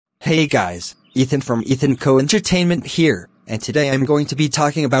Hey guys, Ethan from Ethan Co Entertainment here, and today I'm going to be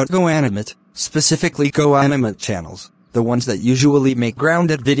talking about GoAnimate, specifically GoAnimate channels, the ones that usually make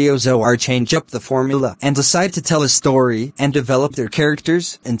grounded videos or change up the formula and decide to tell a story and develop their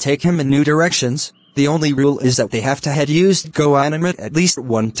characters and take him in new directions. The only rule is that they have to have used GoAnimate at least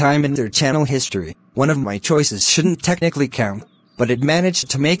one time in their channel history. One of my choices shouldn't technically count, but it managed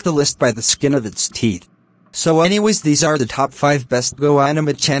to make the list by the skin of its teeth. So anyways, these are the top 5 best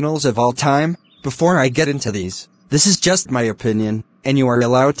GoAnimate channels of all time. Before I get into these, this is just my opinion, and you are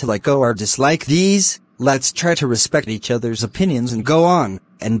allowed to like or dislike these. Let's try to respect each other's opinions and go on.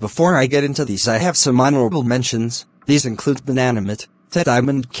 And before I get into these, I have some honorable mentions. These include GoAnimate, The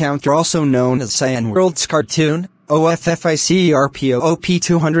Diamond Counter, also known as Cyan World's Cartoon, OFFICERPOOP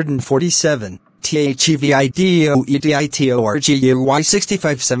 247, THEVIDOEDITORGUY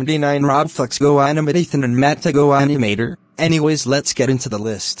 6579, Robflex, GoAnimate, Ethan and Matt, the GoAnimator. Anyways, let's get into the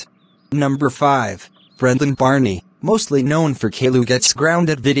list. Number 5. Brendan Barney, mostly known for Caillou Gets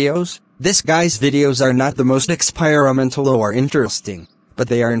Grounded videos. This guy's videos are not the most experimental or interesting, but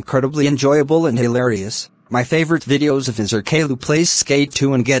they are incredibly enjoyable and hilarious. My favorite videos of his are Caillou Plays Skate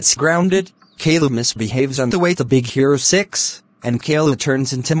 2 and Gets Grounded, Caillou Misbehaves on the Way to Big Hero 6, and Caillou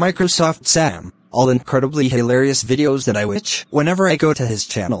Turns into Microsoft Sam. All incredibly hilarious videos that I watch whenever I go to his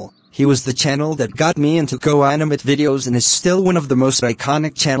channel. He was the channel that got me into GoAnimate videos and is still one of the most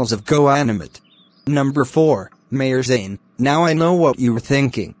iconic channels of GoAnimate. Number 4. Mayor Zane. Now I know what you were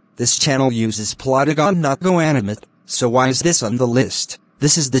thinking. This channel uses Plotagon, not GoAnimate, so why is this on the list?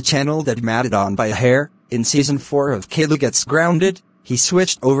 This is the channel that matted on by a hair. In season 4 of Caillou Gets Grounded, he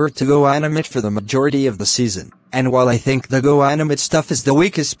switched over to GoAnimate for the majority of the season. And while I think the GoAnimate stuff is the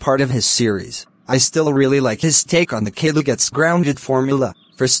weakest part of his series, I still really like his take on the Caillou Gets Grounded formula.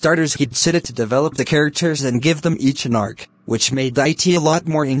 For starters, he'd sit it to develop the characters and give them each an arc, which made IT a lot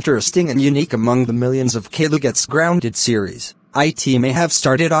more interesting and unique among the millions of Caillou Gets Grounded series. IT may have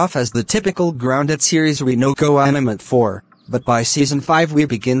started off as the typical grounded series we know GoAnimate for, but by season 5 we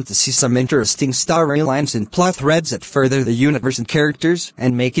begin to see some interesting storylines and plot threads that further the universe and characters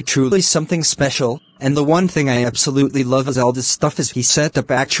and make it truly something special. And the one thing I absolutely love is all this stuff is he set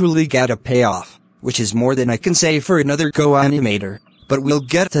up actually got a payoff, which is more than I can say for another GoAnimator, but we'll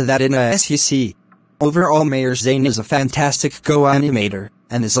get to that in a SEC. Overall, Mayor Zane is a fantastic GoAnimator,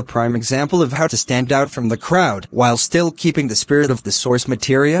 and is a prime example of how to stand out from the crowd while still keeping the spirit of the source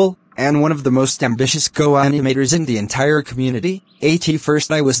material, and one of the most ambitious GoAnimators in the entire community. At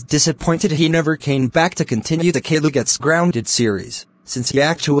first I was disappointed he never came back to continue the Caillou Gets Grounded series, since he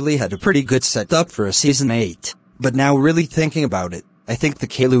actually had a pretty good setup for a season 8. But now really thinking about it, I think the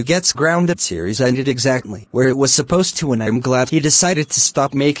Caillou Gets Grounded series ended exactly where it was supposed to, and I'm glad he decided to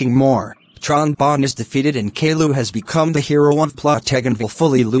stop making more. Tron Bonne is defeated and Caillou has become the hero of Plotagonville,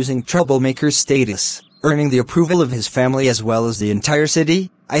 fully losing troublemaker status, earning the approval of his family as well as the entire city.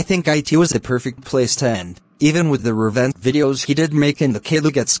 I think IT was the perfect place to end. Even with the revenge videos he did make in the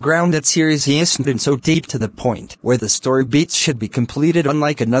Caillou Gets Grounded series, he hasn't been so deep to the point where the story beats should be completed,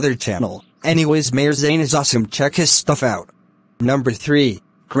 unlike another channel. Anyways, Mayor Zane is awesome, check his stuff out. Number 3.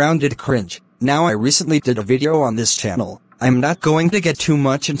 Grounded Cringe. Now I recently did a video on this channel. I'm not going to get too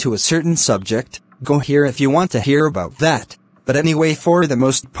much into a certain subject, go here if you want to hear about that. But anyway, for the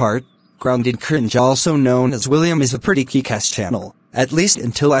most part, Grounded Cringe, also known as William, is a pretty kick-ass channel, at least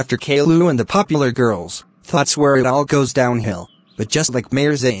until after Caillou and the popular girls. That's where it all goes downhill. But just like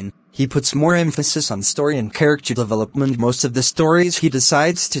Mayor Zane, he puts more emphasis on story and character development. Most of the stories he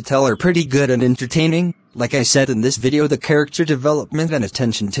decides to tell are pretty good and entertaining. Like I said in this video, the character development and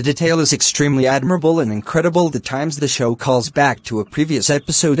attention to detail is extremely admirable and incredible. The times the show calls back to a previous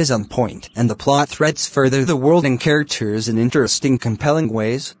episode is on point, and the plot threads further the world and characters in interesting, compelling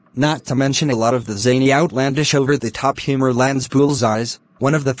ways. Not to mention a lot of the zany, outlandish, over-the-top humor lands bullseyes.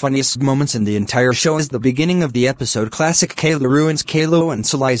 One of the funniest moments in the entire show is the beginning of the episode Classic Caillou Ruins Caillou and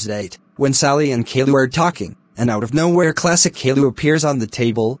Sally's Date, when Sally and Caillou are talking, and out of nowhere Classic Caillou appears on the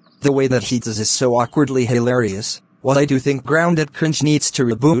table. The way that he does is so awkwardly hilarious. While I do think Grounded Cringe needs to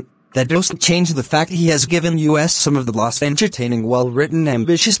reboot, that doesn't change the fact he has given us some of the most entertaining, well-written,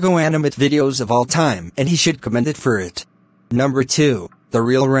 ambitious GoAnimate videos of all time, and he should commend it for it. Number 2. The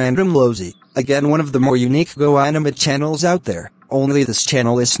Real Random Losey. Again, one of the more unique GoAnimate channels out there. Only this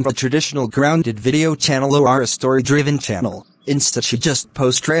channel isn't a traditional grounded video channel or a story-driven channel. Instead, she just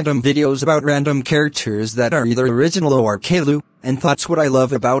posts random videos about random characters that are either original or Caillou, and that's what I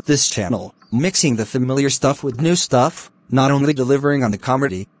love about this channel. Mixing the familiar stuff with new stuff, not only delivering on the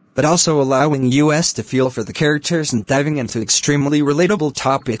comedy, but also allowing us to feel for the characters and diving into extremely relatable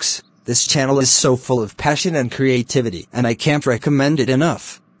topics. This channel is so full of passion and creativity, and I can't recommend it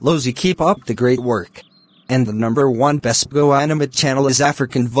enough. Lozy, keep up the great work. And the number one best GoAnimate channel is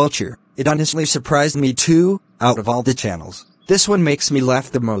African Vulture. It honestly surprised me too. Out of all the channels, this one makes me laugh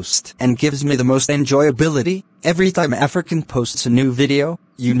the most and gives me the most enjoyability. Every time African posts a new video,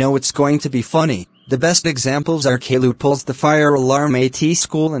 you know it's going to be funny. The best examples are Kalu pulls the fire alarm at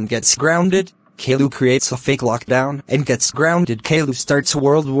school and gets grounded. Kalu creates a fake lockdown and gets grounded. Kalu starts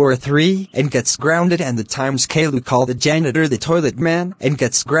World War III and gets grounded, and the times Kalu call the janitor the toilet man and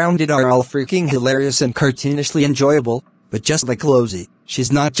gets grounded are all freaking hilarious and cartoonishly enjoyable. But just like Lozy,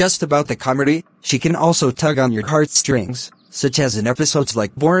 she's not just about the comedy, she can also tug on your heartstrings, such as in episodes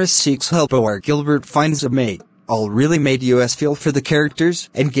like Boris Seeks Help or Gilbert Finds a Mate. All really made us feel for the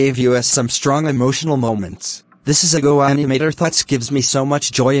characters and gave us some strong emotional moments. This is a GoAnimator Thoughts, gives me so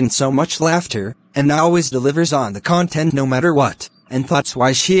much joy and so much laughter, and always delivers on the content no matter what, and that's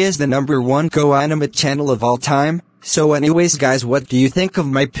why she is the number one GoAnimate channel of all time. So anyways guys, what do you think of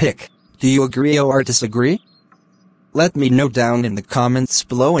my pick? Do you agree or disagree? Let me know down in the comments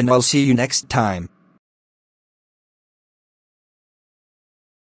below, and I'll see you next time.